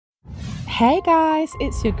Hey guys,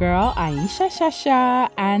 it's your girl Ayesha Shasha,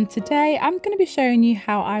 and today I'm going to be showing you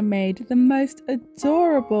how I made the most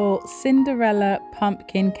adorable Cinderella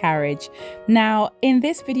pumpkin carriage. Now in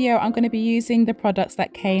this video I'm going to be using the products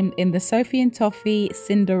that came in the Sophie and Toffee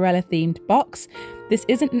Cinderella themed box. This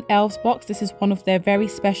isn't an elves box, this is one of their very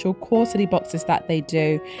special quarterly boxes that they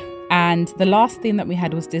do. And the last theme that we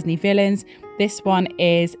had was Disney villains. This one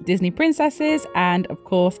is Disney princesses, and of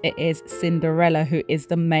course it is Cinderella, who is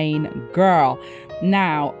the main girl.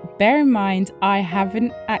 Now, bear in mind, I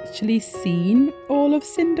haven't actually seen all of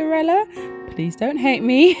Cinderella. Please don't hate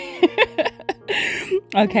me.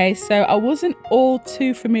 Okay, so I wasn't all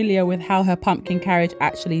too familiar with how her pumpkin carriage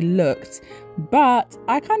actually looked, but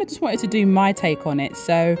I kind of just wanted to do my take on it.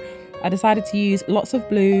 So I decided to use lots of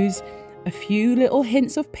blues, a few little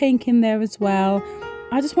hints of pink in there as well.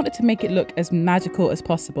 I just wanted to make it look as magical as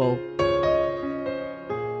possible.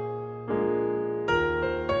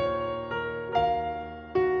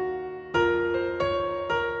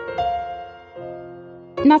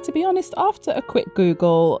 Now, to be honest, after a quick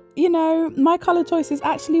Google, my colour choices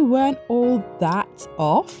actually weren't all that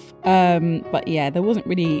off. But yeah, there wasn't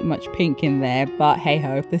really much pink in there, but hey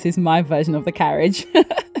ho, this is my version of the carriage.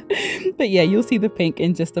 But yeah, you'll see the pink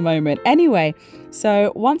in just a moment. Anyway,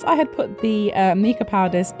 so once I had put the mica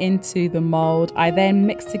powders into the mold, I then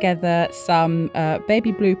mixed together some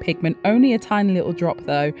baby blue pigment, only a tiny little drop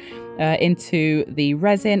though, into the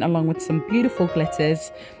resin along with some beautiful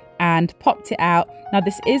glitters, and popped it out. Now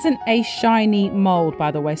this isn't a shiny mold,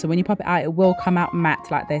 by the way, so when you pop it out it will come out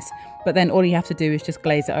matte like this, but then all you have to do is just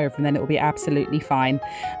glaze it over and then it will be absolutely fine.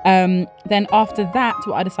 Then after that,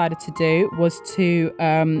 what I decided to do was to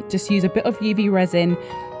just use a bit of UV resin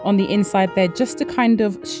on the inside there, just to kind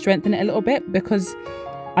of strengthen it a little bit, because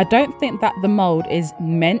I don't think that the mold is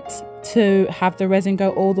meant to have the resin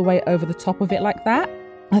go all the way over the top of it like that.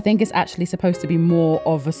 I think it's actually supposed to be more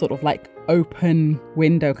of a sort of like open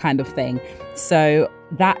window kind of thing. So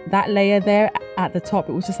that layer there at the top,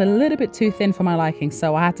 it was just a little bit too thin for my liking,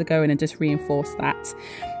 so I had to go in and just reinforce that.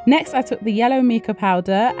 Next, I took the yellow mica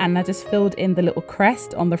powder and I just filled in the little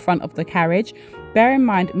crest on the front of the carriage. Bear in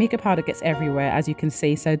mind, mica powder gets everywhere, as you can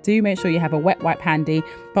see, so do make sure you have a wet wipe handy,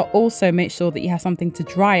 but also make sure that you have something to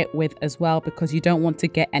dry it with as well, because you don't want to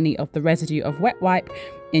get any of the residue of wet wipe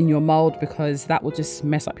in your mold, because that will just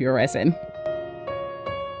mess up your resin.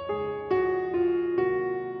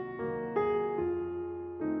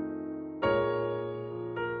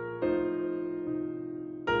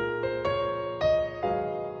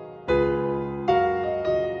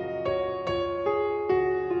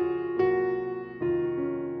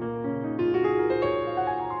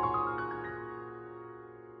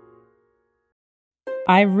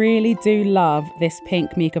 I really do love this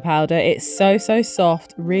pink mica powder. It's so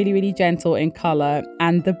soft, really gentle in color.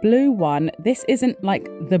 And the blue one, this isn't like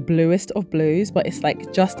the bluest of blues, but it's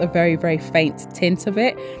like just a very faint tint of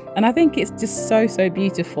it. And I think it's just so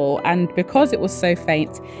beautiful. And because it was so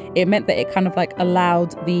faint, it meant that it kind of like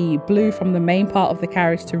allowed the blue from the main part of the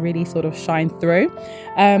carriage to really sort of shine through.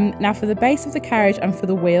 Now for the base of the carriage and for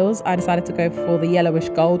the wheels, I decided to go for the yellowish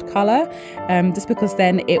gold color, just because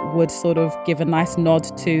then it would sort of give a nice nod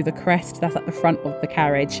to the crest that's at the front of the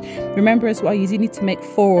carriage. Remember as well, you do need to make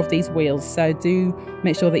 4 of these wheels, so do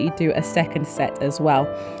make sure that you do a second set as well.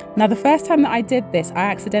 Now the first time that I did this, I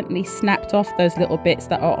accidentally snapped off those little bits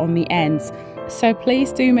that are on the ends, so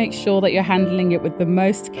please do make sure that you're handling it with the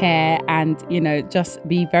most care and just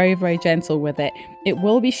be very gentle with it. It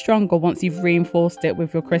will be stronger once you've reinforced it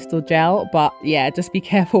with your crystal gel, but yeah, just be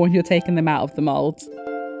careful when you're taking them out of the mold.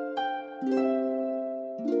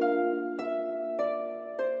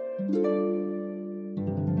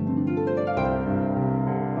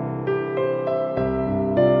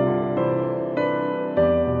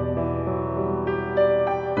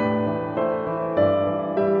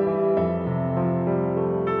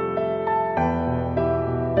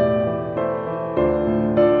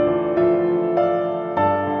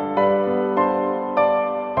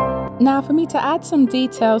 Now for me to add some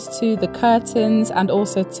details to the curtains and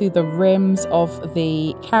also to the rims of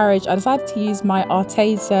the carriage, I decided to use my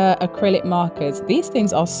Arteza acrylic markers. These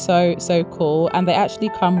things are so cool, and they actually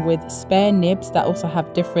come with spare nibs that also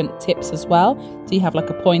have different tips as well. So you have like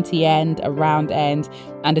a pointy end, a round end,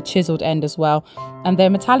 and a chiseled end as well. And their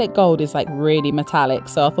metallic gold is like really metallic,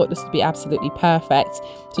 so I thought this would be absolutely perfect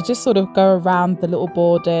to just sort of go around the little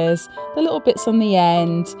borders, the little bits on the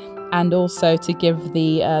end, and also to give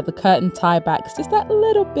the curtain tie backs just that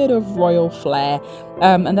little bit of royal flair.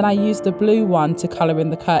 And then I used the blue one to colour in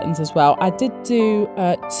the curtains as well. I did do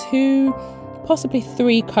 2 possibly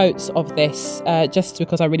 3 coats of this, just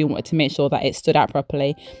because I really wanted to make sure that it stood out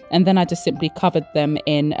properly. And then I just simply covered them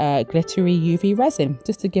in glittery UV resin,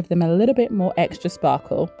 just to give them a little bit more extra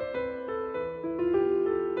sparkle.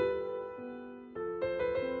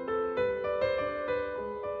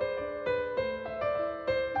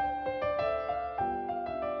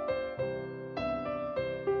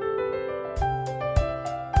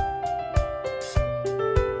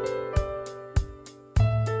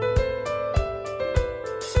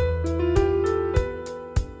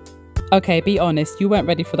 Okay, be honest, you weren't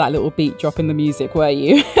ready for that little beat drop in the music, were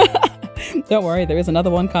you? Don't worry, there is another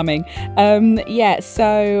one coming. Yeah,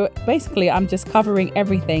 so basically I'm just covering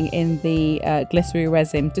everything in the glittery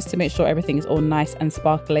resin just to make sure everything is all nice and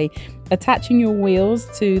sparkly. Attaching your wheels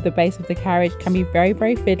to the base of the carriage can be very,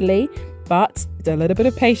 very fiddly, but a little bit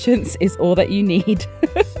of patience is all that you need.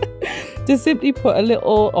 Just simply put a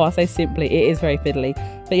little, or I say simply, it is very fiddly,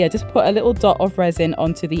 but yeah, just put a little dot of resin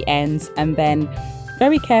onto the ends and then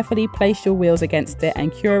very carefully place your wheels against it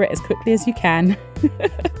and cure it as quickly as you can.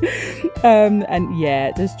 And yeah,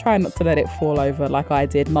 just try not to let it fall over like I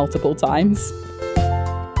did multiple times.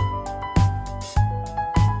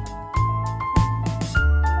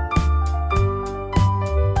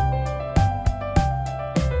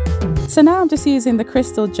 So now I'm just using the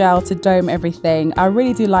crystal gel to dome everything. I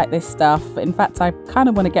really do like this stuff. In fact, I kind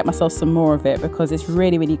of want to get myself some more of it because it's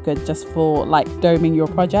really, really good just for like doming your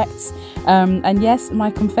projects. And yes,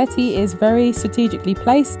 my confetti is very strategically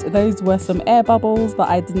placed. Those were some air bubbles that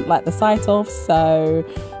I didn't like the sight of. So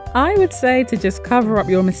I would say to just cover up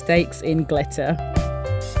your mistakes in glitter.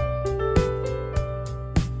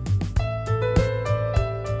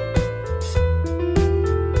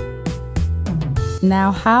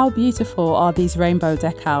 Now, how beautiful are these rainbow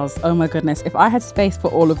decals? Oh my goodness, if I had space for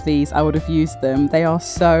all of these, I would have used them. They are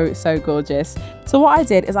so, so gorgeous. So what I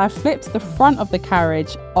did is I flipped the front of the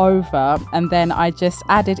carriage over and then I just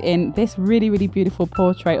added in this really, really beautiful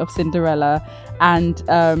portrait of Cinderella and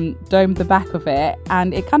domed the back of it.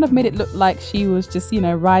 And it kind of made it look like she was just, you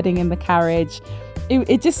know, riding in the carriage.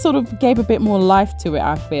 It just sort of gave a bit more life to it,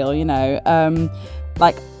 I feel, you know.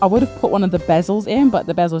 Like I would have put one of the bezels in, but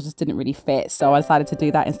the bezels just didn't really fit. So I decided to do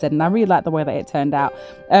that instead. And I really like the way that it turned out.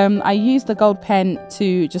 I used the gold pen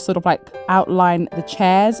to just sort of like outline the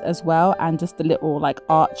chairs as well. And just a little like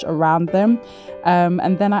arch around them.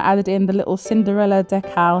 And then I added in the little Cinderella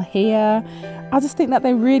decal here. I just think that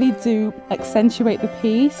they really do accentuate the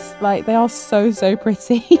piece. Like they are so, so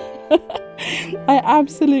pretty. I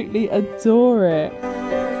absolutely adore it.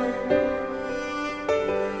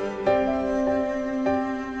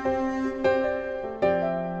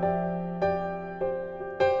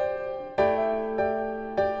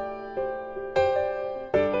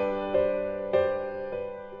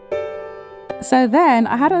 So then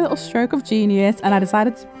I had a little stroke of genius and I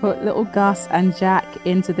decided to put little Gus and Jack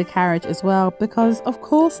into the carriage as well because of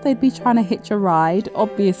course they'd be trying to hitch a ride,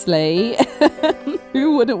 obviously.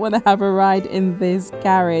 Who wouldn't want to have a ride in this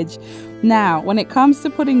carriage? Now, when it comes to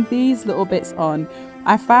putting these little bits on,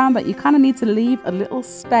 I found that you kind of need to leave a little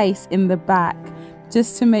space in the back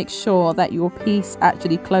just to make sure that your piece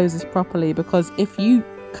actually closes properly, because if you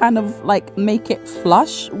kind of like make it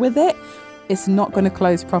flush with it, it's not going to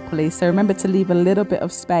close properly. So remember to leave a little bit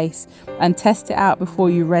of space and test it out before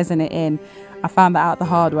you resin it in. I found that out the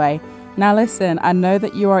hard way. Now listen, I know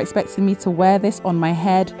that you are expecting me to wear this on my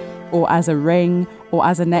head or as a ring or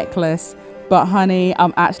as a necklace, but honey,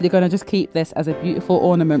 I'm actually going to just keep this as a beautiful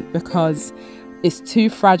ornament because it's too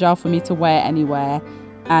fragile for me to wear anywhere.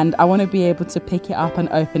 And I want to be able to pick it up and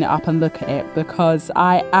open it up and look at it because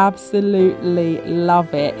I absolutely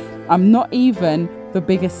love it. I'm not even the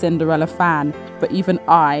biggest Cinderella fan, but even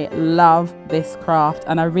I love this craft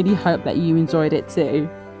and I really hope that you enjoyed it too.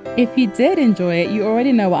 If you did enjoy it, you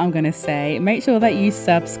already know what I'm going to say. Make sure that you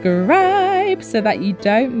subscribe so that you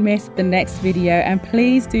don't miss the next video, and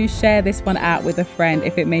please do share this one out with a friend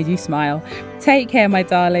if it made you smile. Take care, my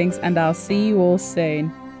darlings, and I'll see you all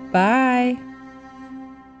soon. Bye.